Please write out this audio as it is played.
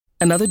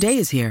Another day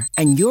is here,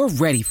 and you're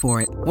ready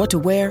for it. What to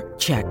wear?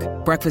 Check.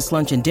 Breakfast,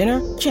 lunch, and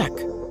dinner? Check.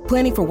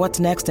 Planning for what's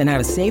next and how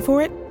to save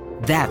for it?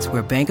 That's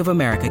where Bank of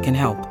America can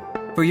help.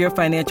 For your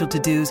financial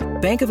to-dos,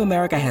 Bank of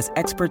America has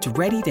experts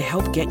ready to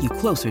help get you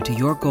closer to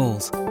your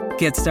goals.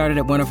 Get started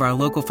at one of our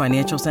local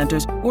financial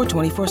centers or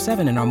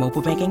 24/7 in our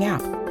mobile banking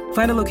app.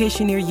 Find a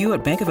location near you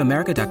at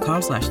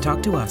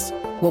bankofamerica.com/talktous.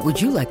 What would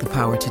you like the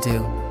power to do?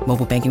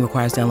 Mobile banking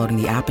requires downloading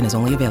the app and is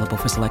only available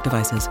for select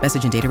devices.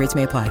 Message and data rates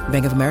may apply.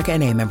 Bank of America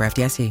N.A., member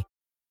FDIC.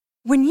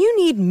 When you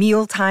need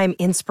mealtime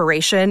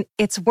inspiration,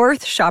 it's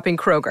worth shopping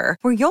Kroger,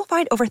 where you'll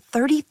find over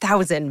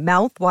 30,000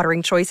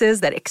 mouth-watering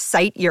choices that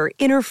excite your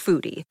inner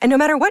foodie. And no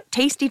matter what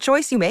tasty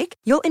choice you make,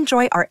 you'll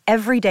enjoy our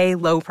everyday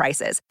low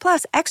prices,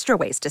 plus extra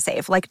ways to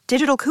save, like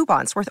digital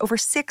coupons worth over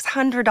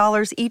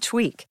 $600 each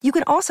week. You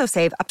can also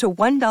save up to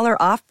 $1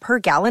 off per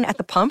gallon at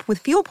the pump with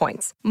fuel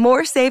points.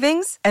 More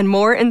savings and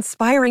more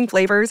inspiring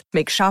flavors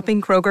make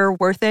shopping Kroger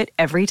worth it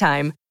every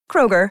time.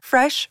 Kroger,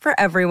 fresh for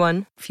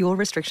everyone. Fuel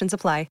restrictions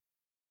apply.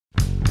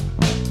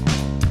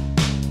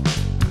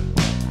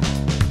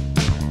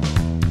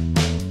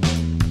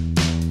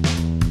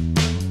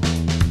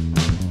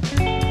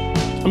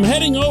 I'm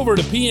heading over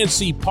to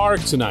PNC Park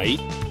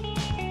tonight,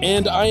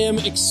 and I am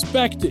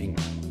expecting,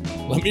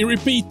 let me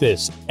repeat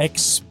this,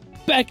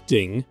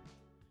 expecting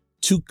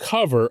to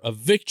cover a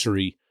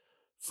victory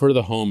for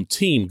the home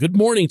team. Good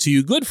morning to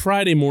you. Good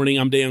Friday morning.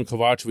 I'm Dejan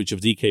Kovacevic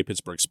of DK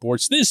Pittsburgh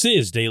Sports. This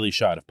is Daily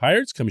Shot of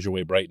Pirates. Comes your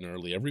way bright and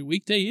early every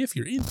weekday if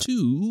you're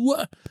into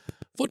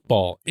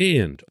football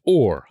and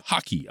or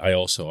hockey. I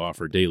also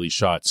offer daily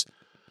shots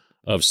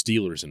of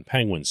Steelers and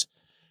Penguins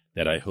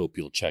that I hope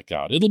you'll check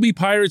out. It'll be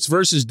Pirates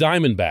versus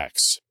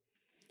Diamondbacks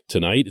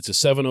tonight. It's a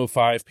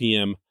 7:05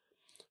 p.m.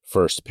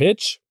 first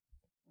pitch.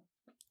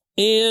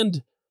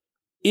 And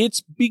it's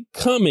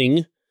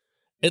becoming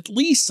at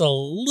least a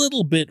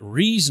little bit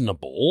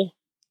reasonable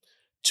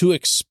to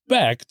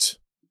expect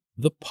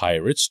the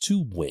Pirates to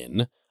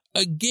win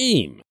a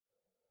game.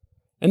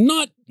 And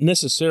not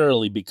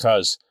necessarily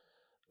because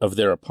of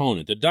their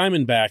opponent. The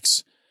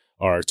Diamondbacks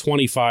are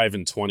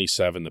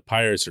 25-27. The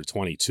Pirates are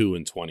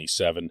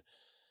 22-27.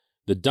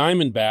 The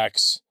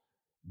Diamondbacks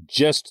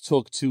just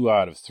took 2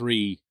 out of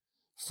 3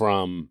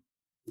 from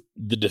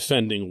the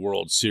defending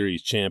World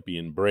Series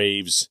champion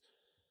Braves.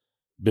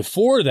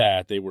 Before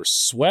that, they were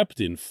swept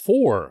in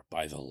 4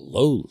 by the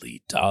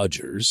lowly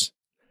Dodgers.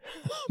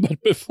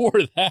 But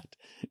before that,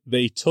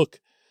 they took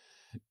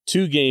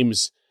 2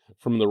 games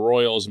from the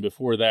Royals, and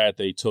before that,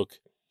 they took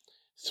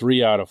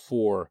 3 out of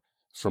 4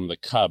 from the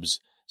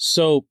Cubs.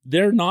 So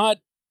they're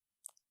not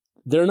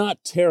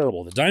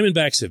terrible. The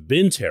Diamondbacks have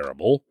been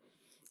terrible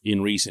in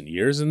recent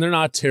years, and they're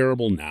not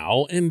terrible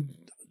now. And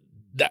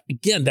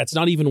that's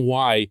not even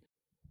why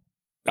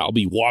I'll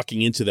be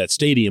walking into that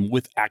stadium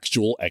with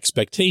actual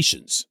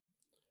expectations.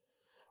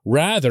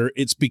 Rather,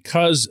 it's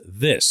because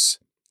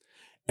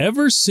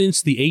ever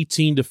since the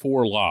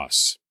 18-4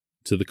 loss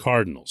to the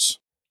Cardinals,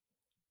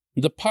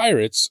 the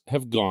Pirates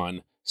have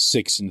gone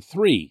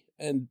 6-3.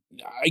 And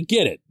I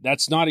get it.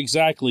 That's not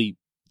exactly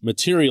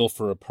material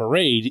for a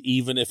parade,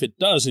 even if it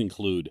does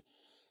include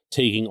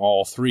taking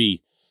all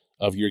 3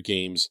 of your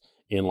games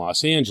in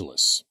Los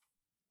Angeles.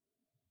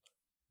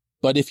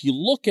 But if you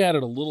look at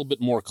it a little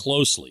bit more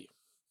closely,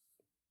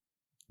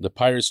 the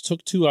Pirates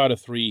took 2 out of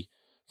 3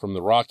 from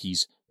the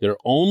Rockies. Their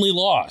only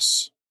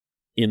loss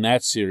in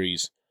that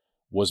series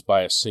was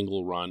by a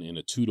single run in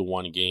a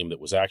 2-1 game that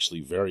was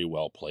actually very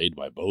well played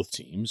by both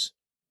teams.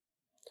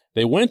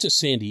 They went to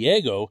San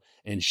Diego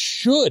and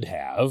should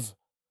have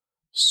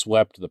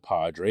swept the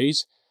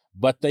Padres,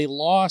 but they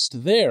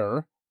lost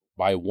there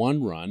by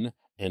 1 run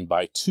and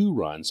by 2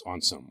 runs on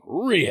some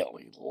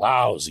really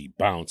lousy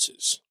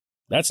bounces.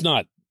 That's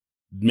not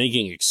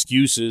making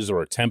excuses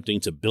or attempting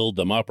to build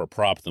them up or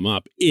prop them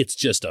up. It's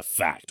just a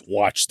fact.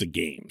 Watch the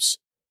games.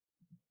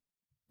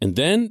 And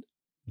then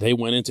they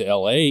went into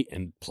L.A.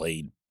 and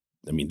played,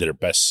 their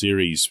best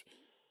series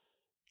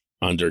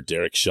under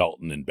Derek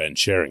Shelton and Ben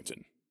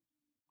Cherington,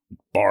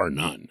 bar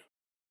none.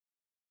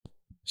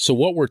 So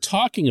what we're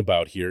talking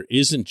about here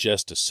isn't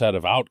just a set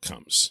of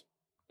outcomes.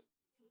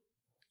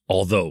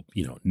 Although,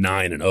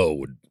 9-0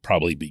 would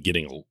probably be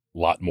getting a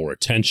lot more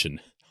attention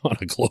on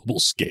a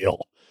global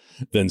scale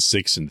than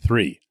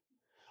 6-3.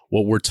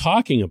 What we're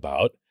talking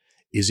about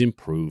is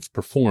improved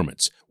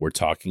performance. We're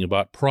talking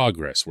about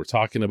progress. We're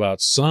talking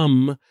about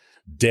some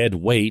dead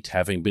weight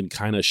having been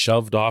kind of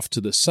shoved off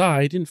to the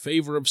side in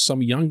favor of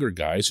some younger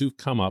guys who've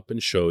come up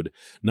and showed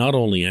not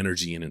only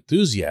energy and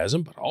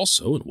enthusiasm, but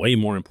also, and way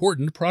more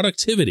important,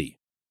 productivity.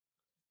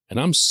 And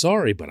I'm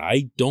sorry, but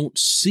I don't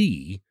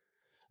see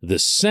the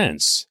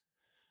sense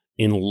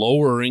in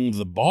lowering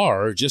the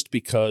bar just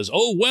because,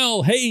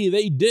 hey,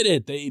 they did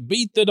it. They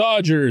beat the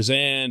Dodgers,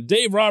 and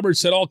Dave Roberts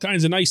said all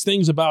kinds of nice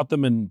things about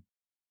them, and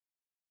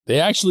they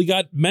actually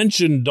got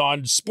mentioned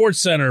on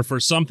SportsCenter for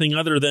something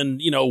other than,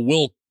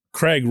 Will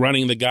Craig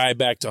running the guy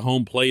back to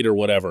home plate or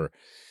whatever.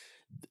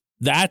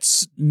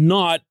 That's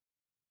not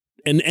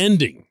an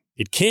ending.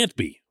 It can't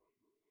be.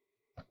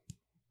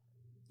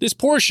 This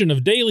portion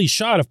of Daily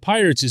Shot of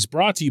Pirates is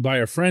brought to you by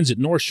our friends at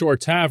North Shore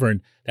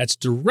Tavern. That's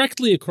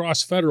directly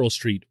across Federal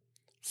Street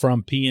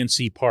from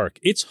PNC Park.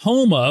 It's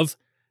home of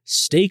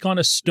Steak on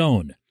a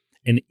Stone,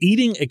 an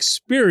eating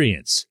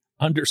experience,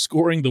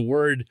 underscoring the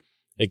word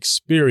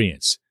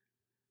experience.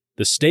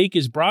 The steak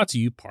is brought to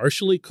you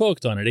partially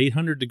cooked on an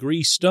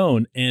 800-degree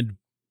stone, and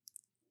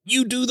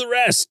you do the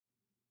rest.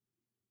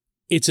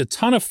 It's a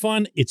ton of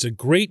fun, it's a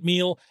great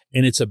meal,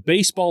 and it's a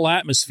baseball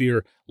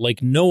atmosphere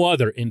like no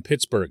other in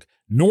Pittsburgh.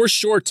 North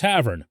Shore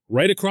Tavern,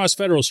 right across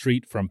Federal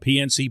Street from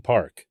PNC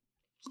Park.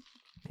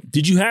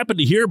 Did you happen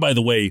to hear, by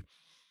the way,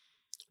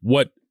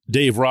 what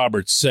Dave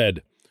Roberts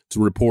said to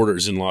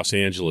reporters in Los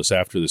Angeles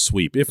after the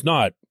sweep? If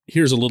not,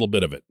 here's a little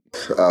bit of it.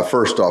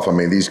 First off, I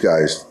mean, these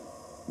guys,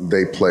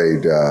 they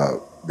played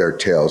their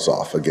tails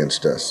off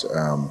against us.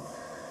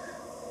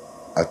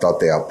 I thought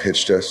they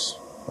outpitched us.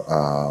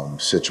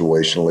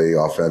 Situationally,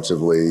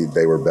 offensively,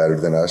 they were better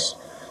than us.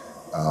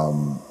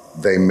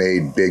 They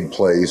made big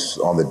plays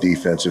on the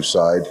defensive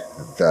side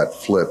that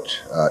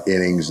flipped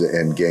innings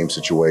and game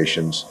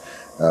situations.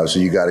 So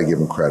you got to give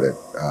them credit.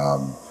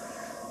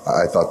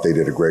 I thought they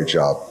did a great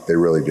job. They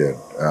really did.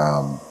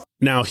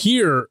 Now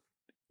here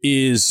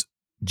is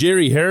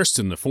Jerry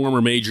Hairston, the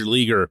former major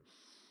leaguer,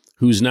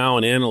 who's now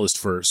an analyst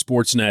for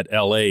Sportsnet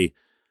LA,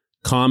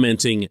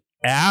 commenting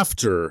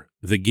after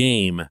the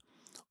game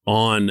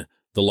on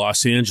the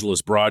Los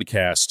Angeles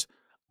broadcast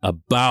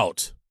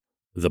about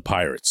the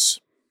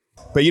Pirates.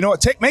 But you know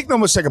what? Make no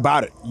mistake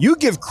about it. You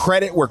give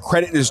credit where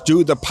credit is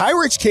due. The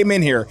Pirates came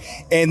in here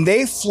and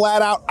they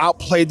flat out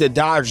outplayed the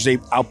Dodgers. They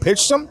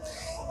outpitched them,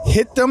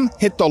 hit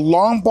the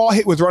long ball,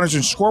 hit with runners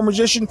in scoring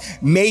position,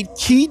 made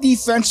key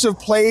defensive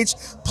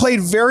plays, played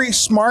very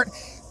smart.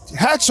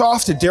 Hats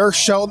off to Derek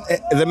Shelton,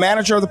 the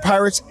manager of the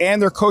Pirates,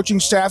 and their coaching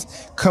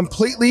staff.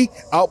 Completely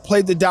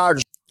outplayed the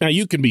Dodgers. Now,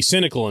 you can be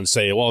cynical and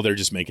say, well, they're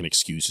just making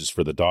excuses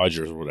for the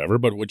Dodgers or whatever,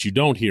 but what you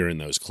don't hear in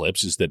those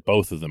clips is that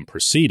both of them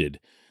proceeded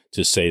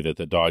to say that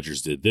the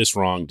Dodgers did this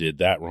wrong, did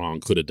that wrong,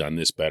 could have done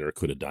this better,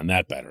 could have done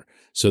that better.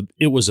 So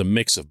it was a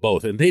mix of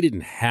both, and they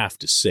didn't have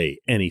to say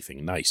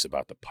anything nice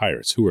about the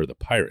Pirates. Who are the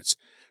Pirates?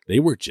 They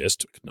were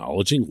just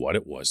acknowledging what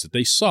it was that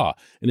they saw.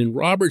 And in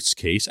Roberts'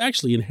 case,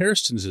 actually in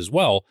Hairston's as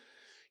well,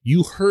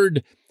 you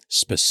heard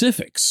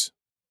specifics.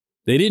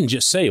 They didn't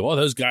just say, well,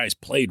 those guys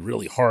played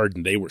really hard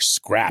and they were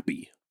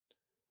scrappy.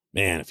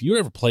 Man, if you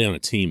ever play on a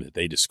team that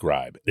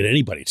that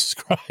anybody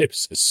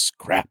describes as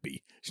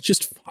scrappy,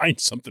 just find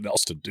something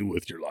else to do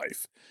with your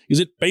life. Because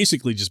it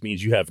basically just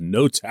means you have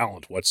no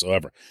talent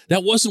whatsoever.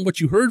 That wasn't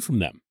what you heard from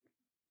them.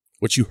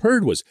 What you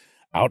heard was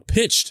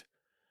outpitched,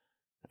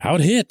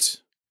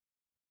 outhit,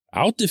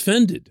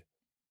 outdefended.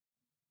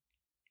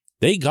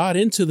 They got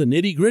into the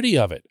nitty-gritty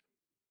of it.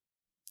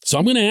 So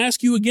I'm going to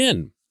ask you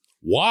again,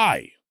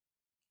 why?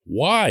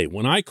 Why,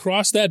 when I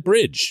cross that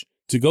bridge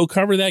to go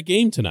cover that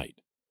game tonight,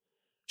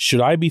 should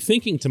I be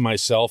thinking to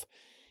myself,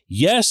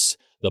 yes,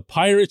 the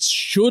Pirates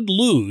should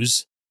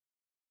lose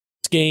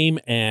this game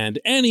and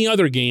any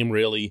other game,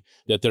 really,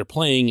 that they're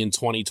playing in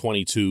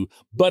 2022,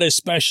 but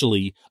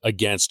especially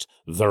against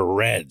the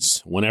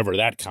Reds, whenever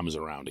that comes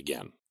around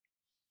again?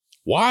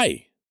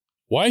 Why?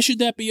 Why should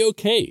that be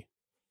okay?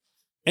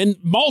 And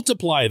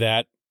multiply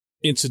that,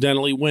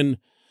 incidentally, when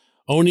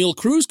O'Neal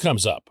Cruz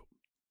comes up,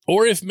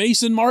 or if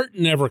Mason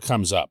Martin ever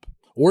comes up,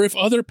 or if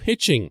other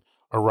pitching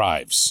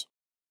arrives.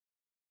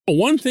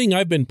 One thing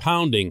I've been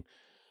pounding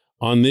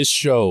on this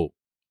show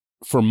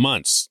for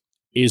months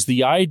is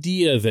the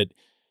idea that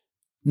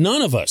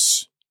none of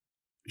us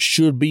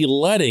should be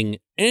letting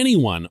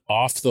anyone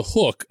off the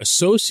hook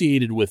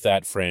associated with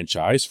that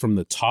franchise, from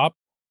the top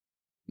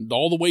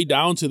all the way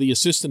down to the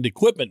assistant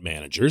equipment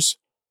managers,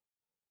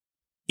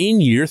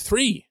 in year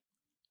 3.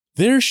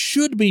 There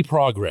should be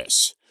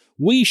progress.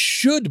 We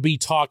should be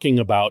talking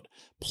about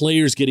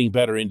players getting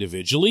better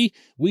individually.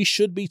 We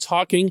should be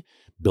talking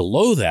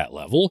below that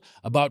level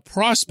about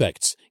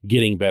prospects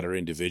getting better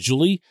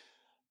individually.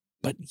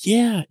 But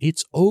yeah,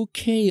 it's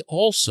okay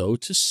also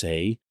to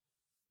say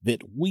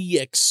that we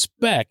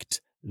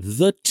expect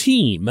the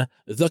team,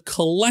 the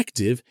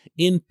collective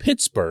in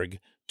Pittsburgh,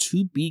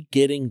 to be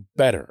getting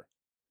better.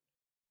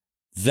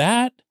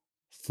 That,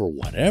 for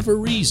whatever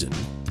reason,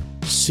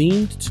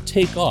 seemed to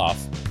take off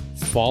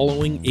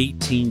following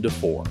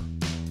 18-4.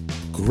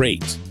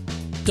 Great.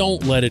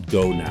 Don't let it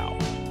go now.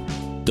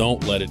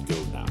 Don't let it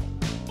go now.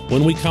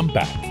 When we come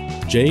back,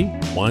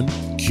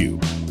 J1Q.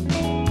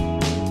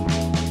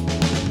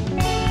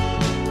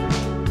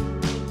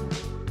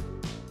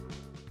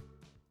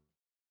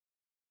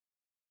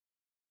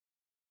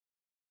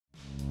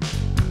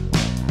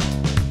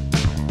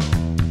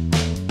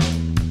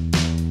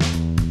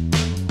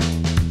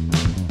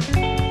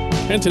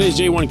 And today's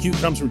J1Q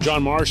comes from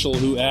John Marshall,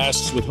 who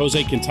asks, with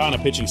Jose Quintana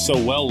pitching so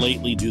well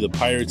lately, do the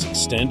Pirates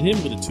extend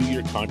him with a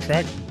 2-year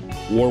contract,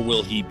 or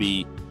will he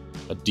be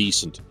a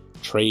decent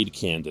trade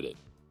candidate?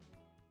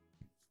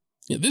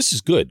 Yeah, this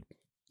is good.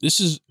 This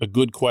is a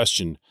good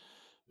question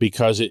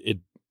because it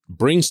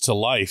brings to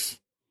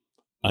life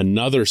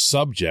another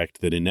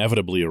subject that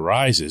inevitably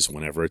arises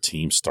whenever a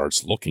team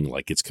starts looking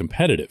like it's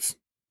competitive.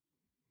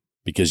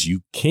 Because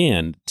you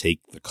can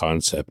take the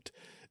concept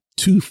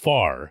too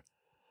far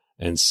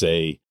and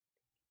say,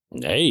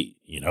 hey,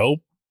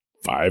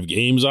 5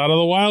 games out of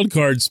the wild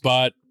card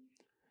spot.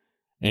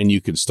 And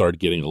you can start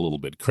getting a little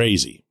bit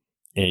crazy.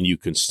 And you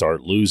can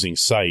start losing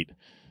sight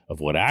of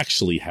what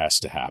actually has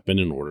to happen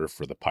in order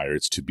for the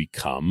Pirates to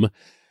become,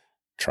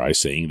 try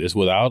saying this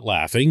without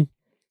laughing,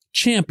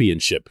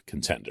 championship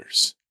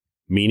contenders.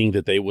 Meaning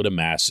that they would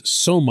amass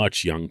so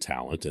much young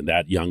talent, and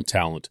that young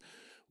talent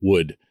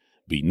would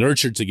be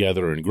nurtured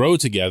together and grow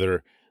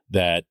together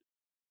that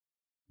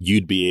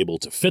you'd be able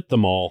to fit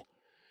them all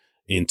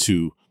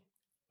into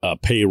a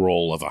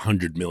payroll of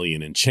 $100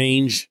 million and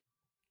change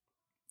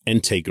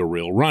and take a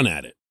real run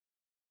at it.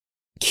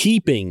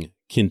 Keeping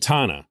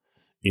Quintana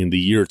in the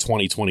year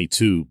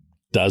 2022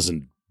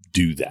 doesn't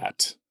do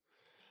that.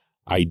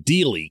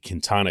 Ideally,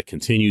 Quintana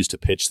continues to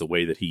pitch the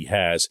way that he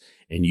has,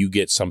 and you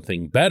get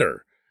something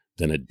better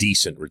than a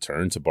decent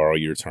return, to borrow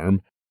your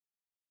term,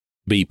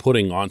 be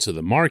putting onto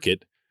the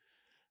market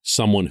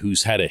someone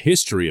who's had a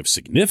history of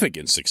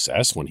significant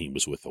success when he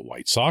was with the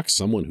White Sox,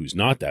 someone who's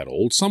not that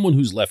old, someone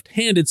who's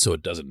left-handed, so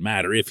it doesn't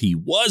matter if he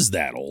was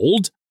that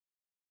old,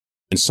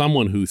 and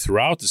someone who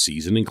throughout the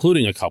season,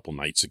 including a couple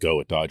nights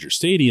ago at Dodger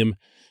Stadium,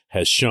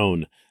 has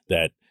shown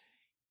that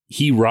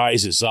he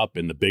rises up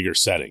in the bigger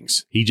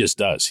settings. He just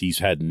does. He's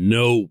had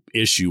no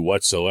issue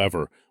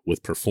whatsoever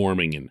with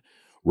performing in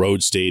road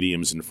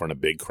stadiums in front of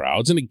big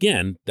crowds. And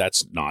again,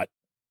 that's not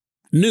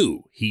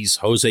new. He's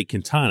Jose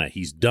Quintana.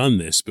 He's done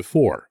this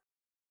before.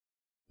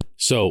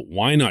 So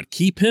why not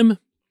keep him?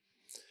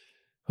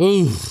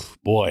 Oh,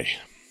 boy.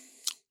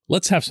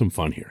 Let's have some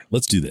fun here.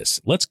 Let's do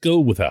this. Let's go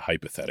with a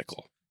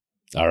hypothetical.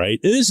 All right.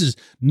 This is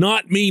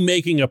not me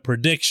making a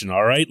prediction.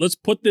 All right. Let's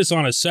put this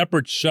on a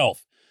separate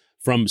shelf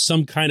from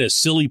some kind of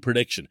silly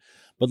prediction.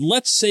 But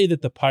let's say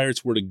that the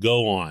Pirates were to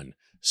go on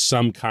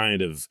some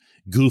kind of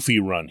goofy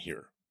run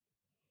here.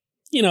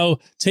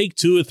 Take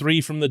 2 or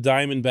 3 from the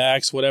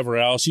Diamondbacks, whatever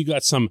else. You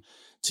got some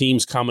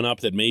teams coming up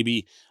that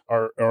maybe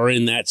are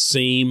in that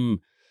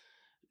same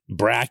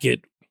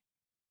bracket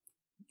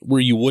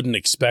where you wouldn't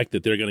expect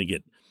that they're going to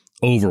get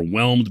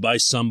overwhelmed by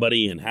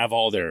somebody and have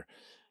all their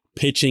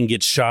pitching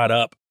get shot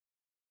up.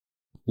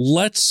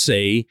 Let's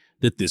say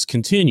that this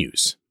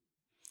continues.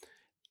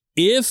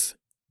 If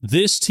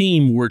this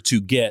team were to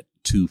get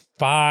to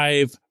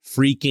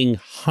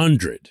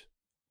 500,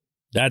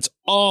 that's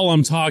all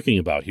I'm talking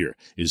about here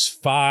is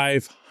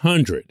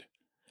 500.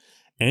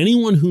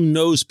 Anyone who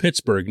knows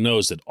Pittsburgh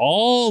knows that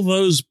all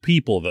those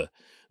people,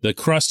 the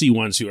crusty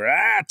ones who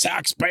are,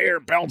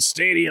 taxpayer-built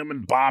stadium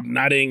and Bob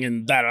Nutting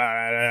and that,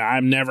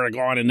 I'm never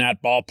going in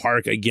that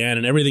ballpark again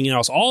and everything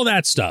else, all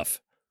that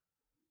stuff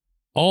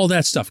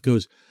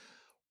goes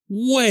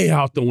way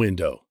out the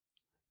window.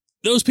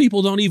 Those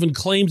people don't even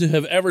claim to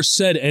have ever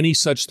said any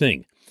such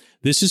thing.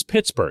 This is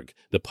Pittsburgh.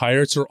 The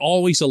Pirates are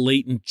always a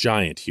latent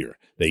giant here.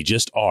 They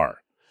just are.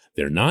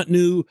 They're not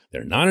new.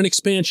 They're not an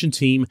expansion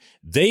team.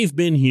 They've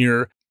been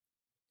here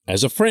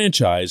as a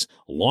franchise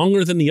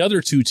longer than the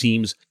other 2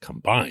 teams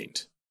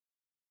combined.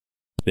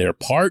 They're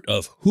part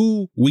of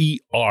who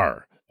we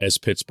are as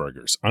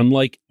Pittsburghers,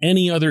 unlike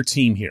any other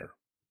team here.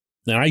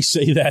 Now, I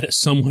say that as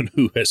someone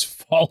who has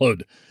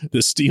followed the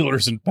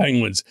Steelers and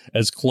Penguins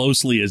as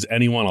closely as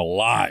anyone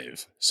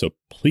alive. So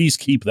please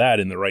keep that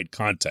in the right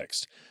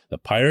context. The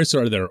Pirates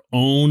are their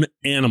own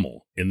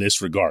animal in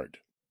this regard.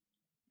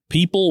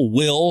 People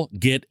will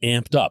get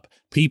amped up.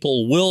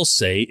 People will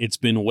say it's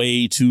been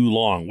way too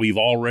long. We've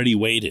already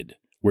waited.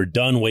 We're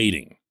done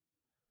waiting.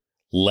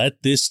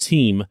 Let this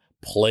team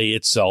play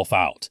itself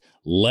out.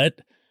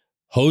 Let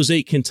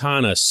Jose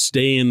Quintana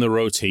stay in the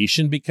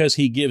rotation because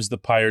he gives the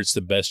Pirates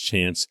the best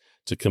chance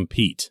to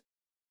compete.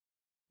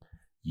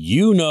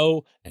 You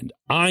know, and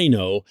I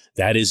know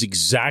that is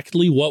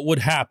exactly what would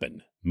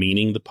happen,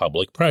 meaning the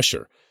public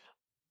pressure.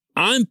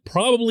 I'm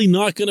probably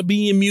not going to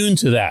be immune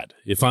to that,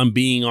 if I'm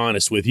being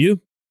honest with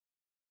you.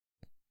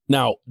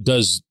 Now,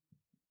 does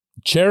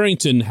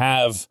Cherington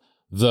have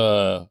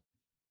the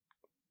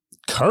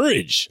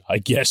courage, I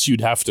guess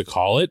you'd have to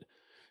call it,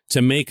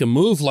 to make a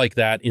move like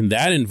that in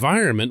that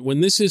environment when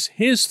this is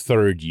his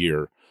 3rd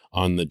year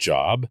on the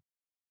job?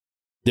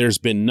 There's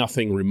been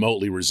nothing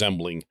remotely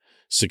resembling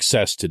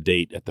success to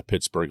date at the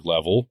Pittsburgh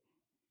level.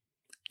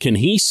 Can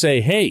he say,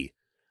 hey,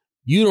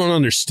 you don't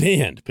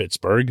understand,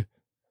 Pittsburgh.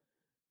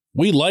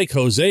 We like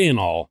Jose and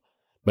all,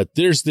 but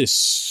there's this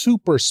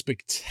super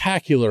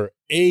spectacular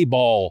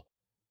A-ball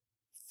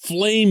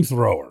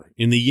flamethrower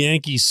in the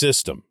Yankee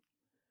system.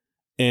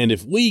 And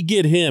if we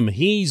get him,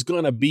 he's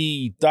going to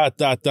be ... No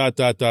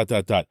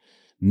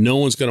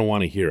one's going to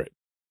want to hear it.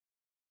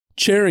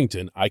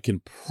 Cherington, I can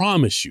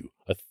promise you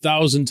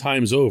 1,000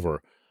 times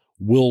over,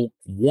 will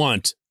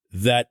want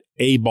that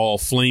A-ball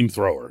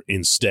flamethrower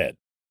instead.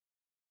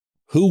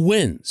 Who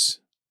wins?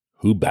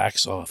 Who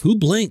backs off? Who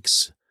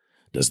blinks?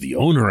 Does the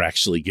owner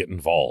actually get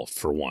involved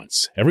for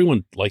once?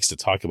 Everyone likes to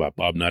talk about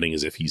Bob Nutting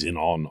as if he's in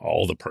on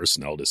all the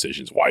personnel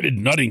decisions. Why did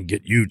Nutting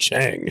get Yu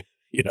Chang?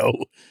 You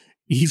know,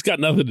 he's got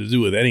nothing to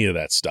do with any of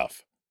that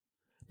stuff.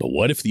 But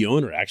what if the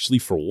owner actually,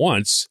 for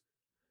once,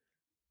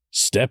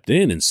 stepped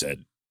in and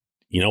said,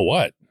 you know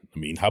what? I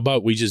mean, how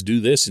about we just do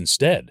this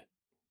instead?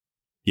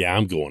 Yeah,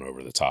 I'm going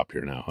over the top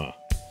here now, huh?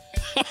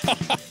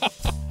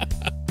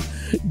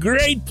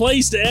 Great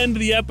place to end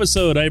the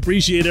episode. I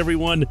appreciate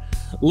everyone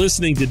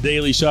listening to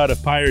Daily Shot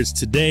of Pirates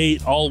today,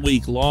 all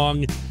week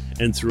long,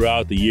 and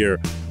throughout the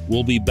year.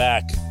 We'll be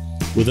back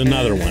with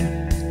another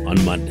one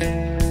on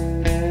Monday.